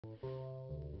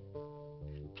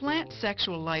Plant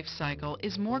sexual life cycle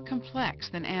is more complex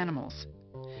than animals.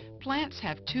 Plants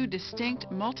have two distinct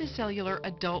multicellular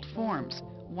adult forms,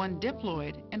 one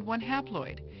diploid and one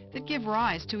haploid, that give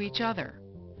rise to each other.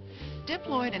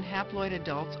 Diploid and haploid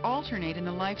adults alternate in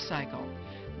the life cycle.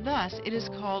 Thus, it is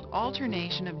called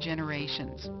alternation of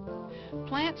generations.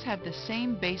 Plants have the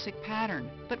same basic pattern,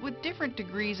 but with different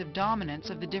degrees of dominance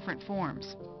of the different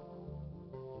forms.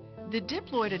 The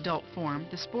diploid adult form,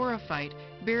 the sporophyte,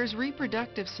 bears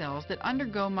reproductive cells that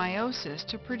undergo meiosis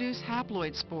to produce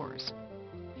haploid spores.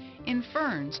 In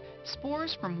ferns,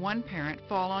 spores from one parent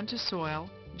fall onto soil,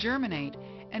 germinate,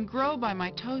 and grow by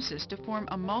mitosis to form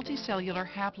a multicellular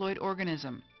haploid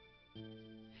organism.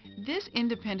 This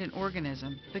independent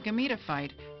organism, the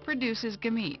gametophyte, produces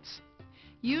gametes.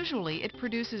 Usually it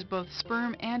produces both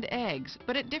sperm and eggs,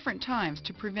 but at different times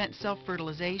to prevent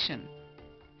self-fertilization.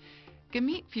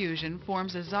 Gamete fusion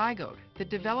forms a zygote that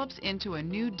develops into a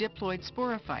new diploid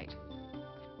sporophyte.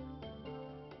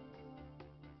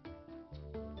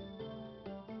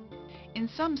 In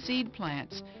some seed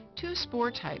plants, two spore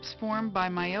types form by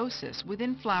meiosis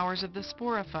within flowers of the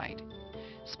sporophyte.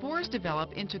 Spores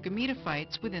develop into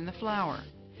gametophytes within the flower.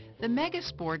 The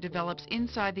megaspore develops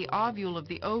inside the ovule of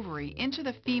the ovary into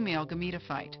the female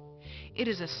gametophyte. It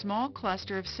is a small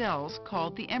cluster of cells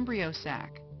called the embryo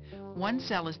sac. One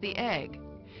cell is the egg.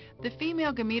 The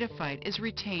female gametophyte is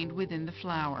retained within the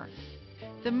flower.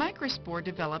 The microspore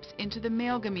develops into the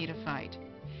male gametophyte.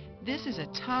 This is a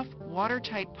tough,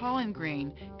 watertight pollen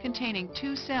grain containing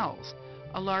two cells,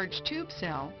 a large tube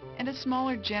cell and a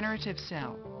smaller generative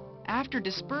cell. After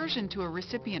dispersion to a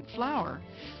recipient flower,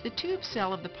 the tube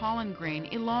cell of the pollen grain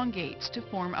elongates to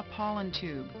form a pollen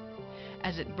tube.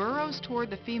 As it burrows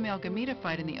toward the female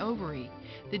gametophyte in the ovary,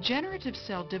 the generative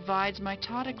cell divides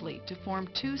mitotically to form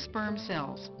two sperm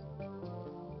cells.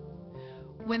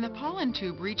 When the pollen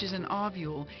tube reaches an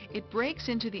ovule, it breaks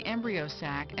into the embryo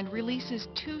sac and releases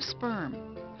two sperm.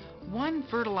 One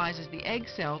fertilizes the egg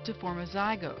cell to form a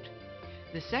zygote.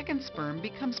 The second sperm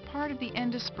becomes part of the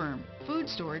endosperm, food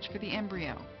storage for the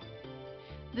embryo.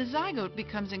 The zygote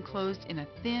becomes enclosed in a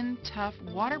thin, tough,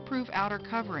 waterproof outer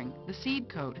covering, the seed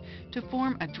coat, to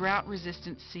form a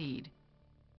drought-resistant seed.